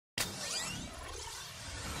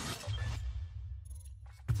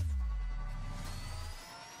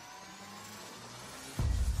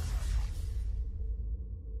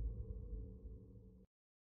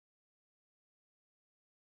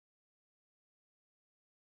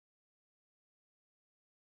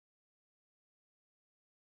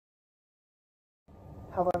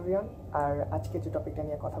Hello everyone, আর আজকে যে টপিকটা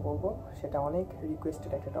নিয়ে কথা বলবো সেটা অনেক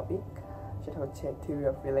রিকোয়েস্টেড একটা টপিক। সেটা হচ্ছে থিওরি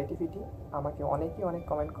অফ রিলেটিভিটি। আমাকে অনেকেই অনেক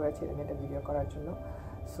কমেন্ট করেছে এটা নিয়ে একটা ভিডিও করার জন্য।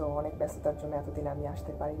 সো অনেক ব্যস্ততার জন্য এতদিন আমি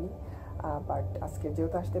আসতে পারিনি, বাট আজকে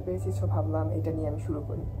যেহেতু আসতে পেরেছি সো ভাবলাম এটা নিয়ে আমি শুরু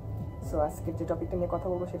করি। সো আজকের যে টপিকটা নিয়ে কথা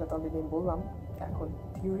বলবো সেটা তো অলরেডি আমি বললাম। এখন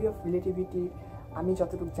থিওরি অফ রিলেটিভিটি আমি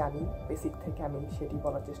যতটুকু জানি বেসিক থেকে আমি সেটি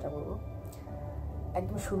বলার চেষ্টা করবো।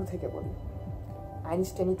 একদম শুরু থেকে বলি,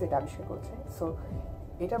 আইনস্টাইনই তো এটা আবিষ্কার করছে। সো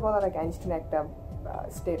এটা বলার আগে আইনস্টাইনের একটা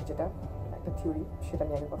স্টেট, যেটা একটা থিওরি, সেটা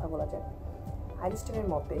নিয়ে আগে কথা বলা যায়। আইনস্টাইনের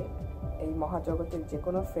মতে এই মহাজগতের যে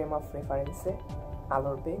কোনো ফ্রেম অফ রেফারেন্সে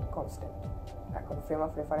আলোর বেগ কনস্ট্যান্ট। এখন ফ্রেম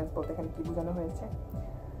অফ রেফারেন্স বলতে এখানে কী বোঝানো হয়েছে?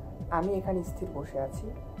 আমি এখানে স্থির বসে আছি,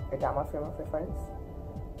 এটা আমার ফ্রেম অফ রেফারেন্স।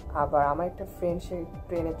 আবার আমার একটা ফ্রেন্ড সে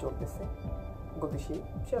ট্রেনে চলতেছে গতিশীল,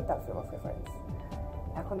 সেটা তার ফ্রেম অফ রেফারেন্স।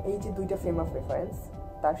 এখন এই যে দুইটা ফ্রেম অফ রেফারেন্স,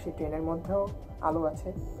 তার সেই ট্রেনের মধ্যেও আলো আছে,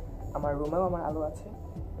 আমার রুমেও আমার আলো আছে।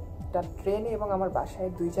 তার ট্রেনে এবং আমার বাসায়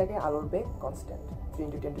দুই জায়গায় আলোর বেগ কনস্ট্যান্ট, 3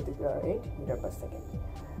 × 10⁸ মিটার/সেকেন্ড।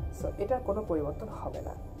 সো এটার কোনো পরিবর্তন হবে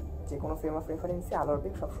না, যে কোনো ফ্রেম অফ রেফারেন্সে আলোর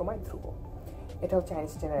বেগ সবসময় ধ্রুব। এটা হচ্ছে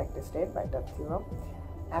আইনস্টাইনের একটা স্টেট বা একটা থিওরাম।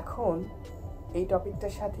 এখন এই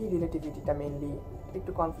টপিকটার সাথেই রিলেটিভিটিটা মেইনলি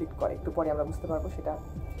একটু কনফ্লিক্ট করে, একটু পরে আমরা বুঝতে পারবো সেটা।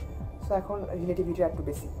 সো এখন রিলেটিভিটির একটু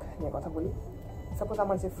বেসিক নিয়ে কথা বলি। সাপোজ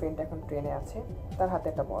আমার যে ফ্রেন্ড এখন ট্রেনে আছে, তার হাতে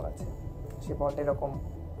একটা বল আছে, সে বলটা এরকম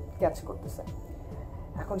ক্যাচ করতেছে।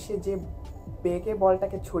 এখন সে যে বেগে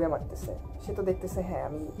বলটাকে ছুঁড়ে মারতেছে, সে তো দেখতেছে হ্যাঁ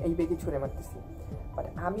আমি এই বেগে ছুঁড়ে মারতেছি, বাট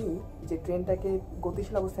আমি যে ট্রেনটাকে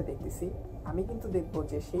গতিশীল অবস্থায় দেখতেছি, আমি কিন্তু দেখবো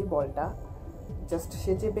যে সেই বলটা জাস্ট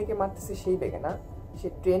সে যে বেগে মারতেছে সেই বেগে না, সে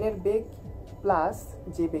ট্রেনের বেগ প্লাস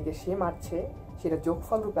যে বেগে সে মারছে সেটা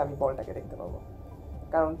যোগফল রূপে আমি বলটাকে দেখতে পাবো।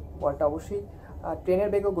 কারণ বলটা অবশ্যই ট্রেনের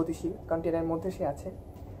বেগও গতিশীল, কারণ ট্রেনের মধ্যে সে আছে।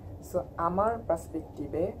 সো আমার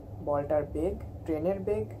পার্সপেক্টিভে বলটার বেগ ট্রেনের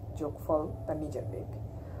বেগ যোগফল তার নিজের বেগ,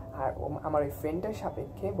 আর আমার ওই ফ্রেন্ডের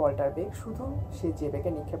সাপেক্ষে বলটার বেগ শুধু সে যে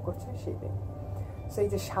বেগে নিক্ষেপ করছে সেই বেগ। সো এই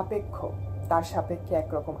যে সাপেক্ষ, তার সাপেক্ষে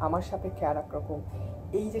একরকম, আমার সাপেক্ষে আর একরকম,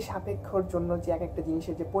 এই যে সাপেক্ষর জন্য যে এক একটা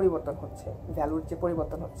জিনিসের যে পরিবর্তন হচ্ছে, ভ্যালুর যে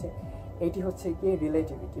পরিবর্তন হচ্ছে, এইটি হচ্ছে গিয়ে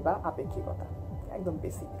রিলেটিভিটি বা আপেক্ষিকতা, একদম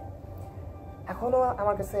বেসিক। এখনও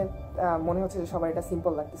আমার কাছে মনে হচ্ছে যে সবার এটা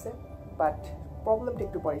সিম্পল লাগতেছে, বাট প্রবলেমটা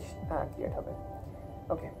একটু পরে ক্রিয়েট হবে।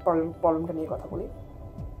 ওকে, প্রবলেমটা নিয়ে কথা বলি।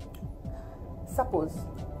 সাপোজ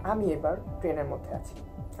আমি এবার ট্রেনের মধ্যে আছি,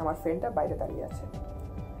 আমার ফ্রেন্ডটা বাইরে দাঁড়িয়ে আছে,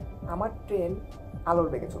 আমার ট্রেন আলোর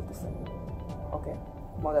বেগে চলতেছে। ওকে,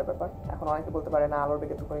 মজার ব্যাপার। এখন অনেকে বলতে পারে না আলোর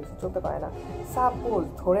বেগে তো কোনো কিছু চলতে পারে না। সাপোজ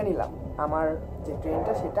ধরে নিলাম আমার যে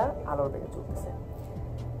ট্রেনটা সেটা আলোর বেগে চলতেছে।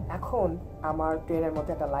 এখন আমার ট্রেনের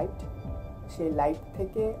মধ্যে একটা লাইট, সেই লাইট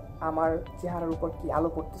থেকে আমার চেহারার উপর কি আলো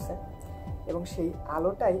পড়তেছে, এবং সেই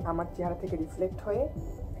আলোটাই আমার চেহারা থেকে রিফ্লেক্ট হয়ে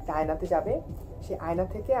একটা আয়নাতে যাবে। সেই আয়না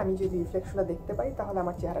থেকে আমি যদি রিফ্লেকশনটা দেখতে পাই, তাহলে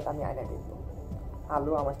আমার চেহারাটা আমি আয়নায় দেখবো।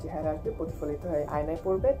 আলো আমার চেহারা আসবে, প্রতিফলিত হয়ে আয়নায়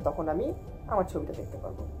পড়বে, তখন আমি আমার ছবিটা দেখতে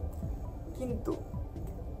পারবো। কিন্তু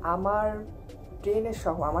আমার ট্রেনের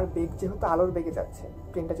সহ আমার বেগ যেহেতু আলোর বেগে যাচ্ছে,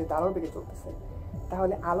 ট্রেনটা যেহেতু আলোর বেগে চলতেছে,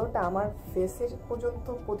 তাহলে আলোটা আমার ফেসের পর্যন্ত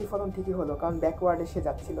প্রতিফলন ঠিকই হলো, কারণ ব্যাকওয়ার্ডে সে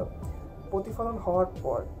যাচ্ছিল। প্রতিফলন হওয়ার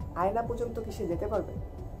পর আয়না পর্যন্ত কি সে যেতে পারবে?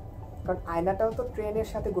 কারণ আয়নাটাও তো ট্রেনের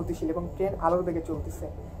সাথে গতিশীল এবং ট্রেন আলোর বেগে চলতেছে,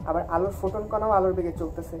 আবার আলোর ফোটন কণাও আলোর বেগে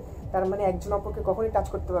চলতেছে। তার মানে একজন অপরকে কখনই টাচ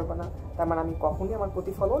করতে পারবো না, তার মানে আমি কখনই আমার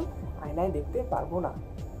প্রতিফলন আয়নায় দেখতে পারবো না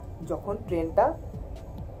যখন ট্রেনটা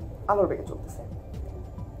আলোর বেগে চলতেছে।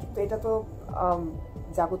 কিন্তু এটা তো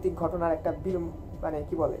জাগতিক ঘটনার একটা মানে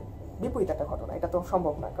কি বলে বিপরীত একটা ঘটনা, এটা তো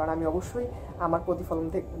সম্ভব না, কারণ আমি অবশ্যই আমার প্রতিফলন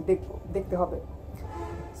দেখতে হবে।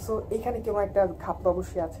 সো এখানে কেউ একটা ঘাপলা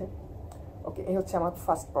অবশ্যই আছে। ওকে, এই হচ্ছে আমার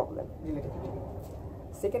first problem, relativity.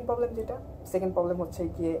 Second problem হচ্ছে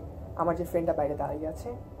গিয়ে আমার যে ফ্রেন্ডটা বাইরে দাঁড়িয়ে আছে,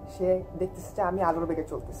 সে দেখতেছে যে আমি আলোর বেগে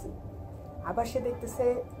চলতেছি, আবার সে দেখতেছে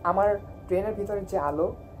আমার ট্রেনের ভিতরে যে আলো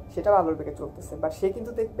সেটাও আলোর বেগে চলতেছে, বাট সে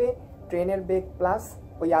কিন্তু দেখবে ট্রেনের বেগ প্লাস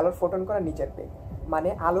ওই আলোর ফোটন কণা নিচের বেগ, মানে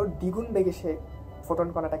আলোর দ্বিগুণ বেগে সে ফোটন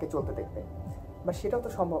কণাটাকে চলতে দেখবে। বাট সেটাও তো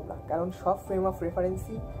সম্ভব না, কারণ সব ফ্রেম অফ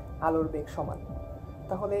রেফারেন্সই আলোর বেগ সমান।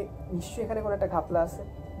 তাহলে নিশ্চয়ই এখানে কোনো একটা ঘাপলা আছে।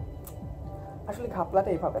 আসলে ঘাপলাটা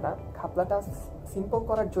এভাবে না, ঘাপলাটা সিম্পল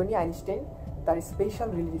করার জন্যই আইনস্টাইন তার স্পেশাল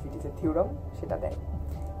রিলেটিভিটি যে থিওরাম সেটা দেয়,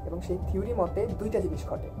 এবং সেই থিওরি মতে দুইটা জিনিস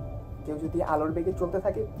ঘটে। কেউ যদি আলোর বেগে চলতে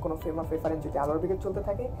থাকে, কোনো ফ্রেম অফ রেফারেন্স যদি আলোর বেগে চলতে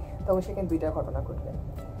থাকে, তখন সেখানে দুইটা ঘটনা ঘটবে।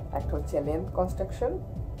 একটা হচ্ছে লেন্থ কনস্ট্রাকশন,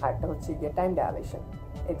 আর একটা হচ্ছে গিয়ে টাইম ডায়ালেশন।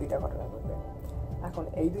 এই দুইটা ঘটনা ঘটবে। এখন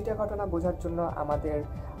এই দুইটা ঘটনা বোঝার জন্য আমাদের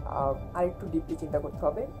আরেকটু ডিপলি চিন্তা করতে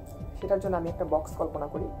হবে। সেটার জন্য আমি একটা বক্স কল্পনা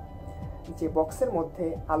করি, যে বক্সের মধ্যে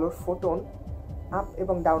আলোর ফোটন আপ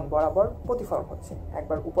এবং ডাউন বরাবর প্রতিফলন হচ্ছে,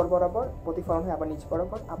 একবার উপর বরাবর প্রতিফলন হয়, আবার নিচ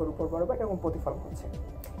বরাবর, আবার উপর বরাবর, এরকম প্রতিফলন হচ্ছে।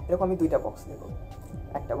 এরকম আমি দুইটা বক্স দেবো,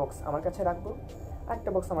 একটা বক্স আমার কাছে রাখবো, একটা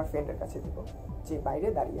বক্স আমার ফ্রেন্ডের কাছে দিব, যে বাইরে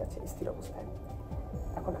দাঁড়িয়ে আছে স্থির অবস্থায়।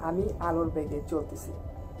 এখন আমি আলোর বেগে চলতেছি,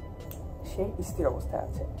 সে স্থির অবস্থায়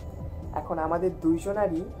আছে। এখন আমাদের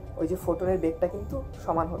দুইজনারই ওই যে ফোটনের বেগটা কিন্তু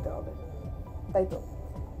সমান হতে হবে, তাই তো?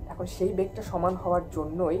 এখন সেই বেগটা সমান হওয়ার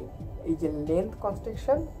জন্যই এই যে লেন্থ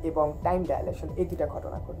কনস্ট্রাকশন এবং টাইম ডাইলেশন, এই দুটা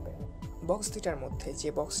ঘটনা ঘটবে। বক্স দুটার মধ্যে যে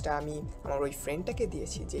বক্সটা আমি আমার ওই ফ্রেন্ডটাকে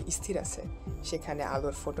দিয়েছি যে স্থির আছে, সেখানে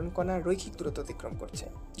আলোর ফোটন কণা রৈখিক দূরত্ব অতিক্রম করছে,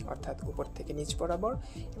 অর্থাৎ উপর থেকে নিচ বরাবর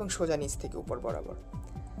এবং সোজা নিচ থেকে উপর বরাবর।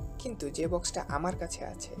 কিন্তু যে বক্সটা আমার কাছে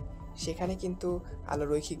আছে সেখানে কিন্তু আলো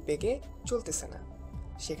রৈখিক বেগে চলতেছে না,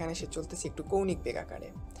 সেখানে সে চলতেছে একটু কৌণিক বেগ আকারে।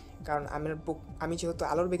 কারণ আমি যেহেতু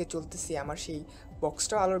আলোর বেগে চলতেছি, আমার সেই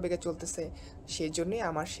বক্সটাও আলোর বেগে চলতেছে, সেই জন্যই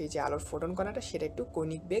আমার সেই যে আলোর ফোটন কণাটা সেটা একটু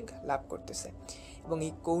কৌণিক বেগ লাভ করতেছে। এবং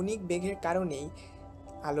এই কৌণিক বেগের কারণেই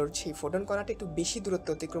আলোর সেই ফোটন কণাটা একটু বেশি দূরত্ব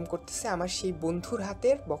অতিক্রম করতেছে আমার সেই বন্ধুর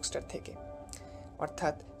হাতের বক্সটার থেকে।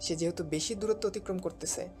 অর্থাৎ সে যেহেতু বেশি দূরত্ব অতিক্রম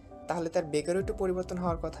করতেছে, তাহলে তার বেগেরও একটু পরিবর্তন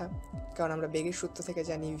হওয়ার কথা। কারণ আমরা বেগের সূত্র থেকে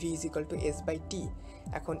জানি v = s/t।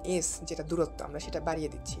 এখন s যেটা দূরত্ব, আমরা সেটা বাড়িয়ে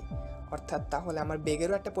দিচ্ছি, অর্থাৎ তাহলে আমার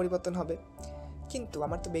বেগেরও একটা পরিবর্তন হবে। কিন্তু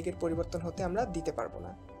আমার তো বেগের পরিবর্তন হতে আমরা দিতে পারবো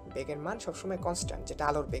না, বেগের মান সবসময় কনস্ট্যান্ট, যেটা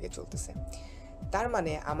আলোর বেগে চলতেছে। তার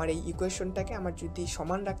মানে আমার এই ইকুয়েশনটাকে আমার যদি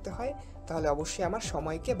সমান রাখতে হয়, তাহলে অবশ্যই আমার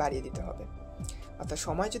সময়কে বাড়িয়ে দিতে হবে। অর্থাৎ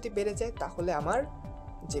সময় যদি বেড়ে যায়, তাহলে আমার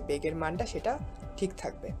যে বেগের মানটা সেটা ঠিক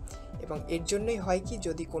থাকবে। এবং এর জন্যই হয় কি,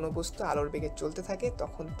 যদি কোনো বস্তু আলোর বেগে চলতে থাকে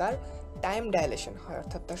তখন তার টাইম ডাইলেশন হয়,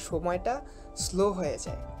 অর্থাৎ তার সময়টা স্লো হয়ে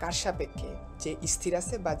যায়। কার সাপেক্ষে? যে স্থির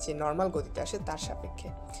আছে বা যে নর্মাল গতিতে আসে তার সাপেক্ষে।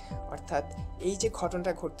 অর্থাৎ এই যে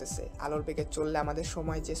ঘটনাটা ঘটতেছে, আলোর বেগে চললে আমাদের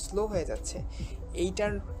সময় যে স্লো হয়ে যাচ্ছে,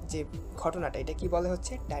 এইটার যে ঘটনাটা, এটা কি বলে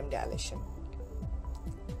হচ্ছে টাইম ডাইলেশন।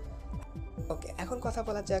 ওকে, এখন কথা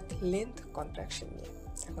বলা যাক লেন্থ কন্ট্রাকশন নিয়ে।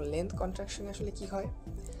 এখন লেন্থ কন্ট্রাকশন আসলে কি হয়?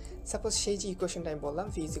 সাপোজ সেই যে ইকুয়েশনটা আমি বললাম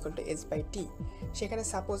v = s/t, সেখানে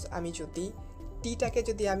সাপোজ আমি যদি টিটাকে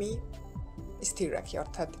যদি আমি স্থির রাখি,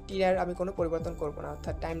 অর্থাৎ টির আমি কোনো পরিবর্তন করব না,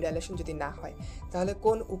 অর্থাৎ টাইম ডাইলেশন যদি না হয়, তাহলে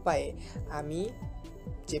কোন উপায়ে আমি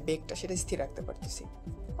যে বেগটা সেটা স্থির রাখতে পারতেছি?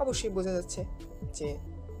 অবশ্যই বোঝা যাচ্ছে যে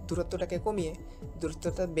দূরত্বটাকে কমিয়ে।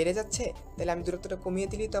 দূরত্বটা বেড়ে যাচ্ছে, তাহলে আমি দূরত্বটা কমিয়ে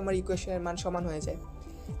দিলেই তো আমার ইকুয়েশনের মান সমান হয়ে যায়।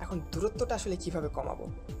 এখন দূরত্বটা আসলে কিভাবে কমাবো?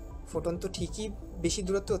 ফোটন তো ঠিকই বেশি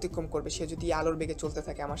দূরত্ব অতিক্রম করবে, সে যদি আলোর বেগে চলতে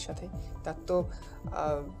থাকে আমার সাথে, তার তো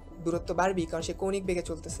দূরত্ব বাড়বেই, কারণ সে কৌণিক বেগে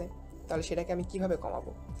চলতেছে। তাহলে সেটাকে আমি কিভাবে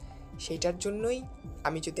কমাবো? সেইটার জন্যই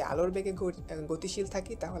আমি যদি আলোর বেগে গতিশীল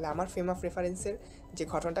থাকি, তাহলে আমার ফ্রেম অফ রেফারেন্সের যে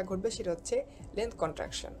ঘটনাটা ঘটবে সেটা হচ্ছে লেন্থ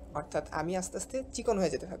কন্ট্রাকশন। অর্থাৎ আমি আস্তে আস্তে চিকন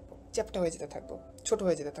হয়ে যেতে থাকবো, চ্যাপ্টা হয়ে যেতে থাকবো, ছোট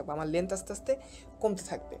হয়ে যেতে থাকবো, আমার লেন্থ আস্তে আস্তে কমতে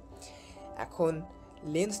থাকবে। এখন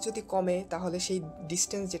লেন্থ যদি কমে, তাহলে সেই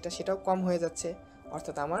ডিস্টেন্স যেটা সেটাও কম হয়ে যাচ্ছে,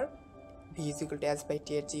 অর্থাৎ আমার v = s/t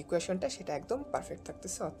এর যে ইকুয়েশনটা সেটা একদম পারফেক্ট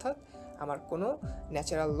থাকতেছে, অর্থাৎ আমার কোনো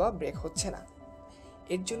ন্যাচারাল ল ব্রেক হচ্ছে না।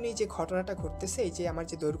 এর জন্যই যে ঘটনাটা ঘটতেছে, এই যে আমার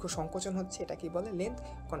যে দৈর্ঘ্য সংকোচন হচ্ছে, এটা কি বলে লেন্থ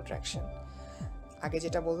কন্ট্রাকশন। আগে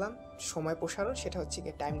যেটা বললাম সময় প্রসারণ, সেটা হচ্ছে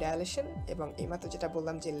গিয়ে টাইম ডাইলেশন, এবং এইমাত্র যেটা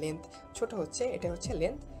বললাম যে লেন্থ ছোট হচ্ছে, এটা হচ্ছে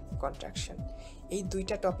লেন্থ কন্ট্রাকশন। এই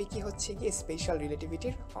দুইটা টপিকই হচ্ছে গিয়ে স্পেশাল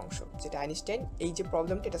রিলেটিভিটির অংশ, যেটা আইনস্টাইন এই যে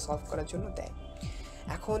প্রবলেমটা এটা সলভ করার জন্য দেয়।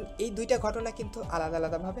 এখন এই দুইটা ঘটনা কিন্তু আলাদা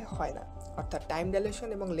আলাদাভাবে হয় না, অর্থাৎ টাইম ডাইলেশন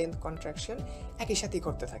এবং লেন্থ কন্ট্রাকশন একই সাথেই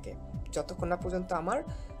ঘটতে থাকে। যতক্ষণ না পর্যন্ত আমার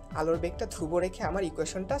আলোর বেগটা ধ্রুব রেখে আমার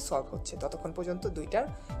ইকুয়েশনটা সলভ হচ্ছে, ততক্ষণ পর্যন্ত দুইটার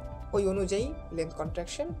ওই অনুযায়ী লেন্থ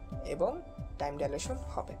কন্ট্রাকশন এবং টাইম ডাইলেশন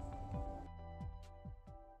হবে।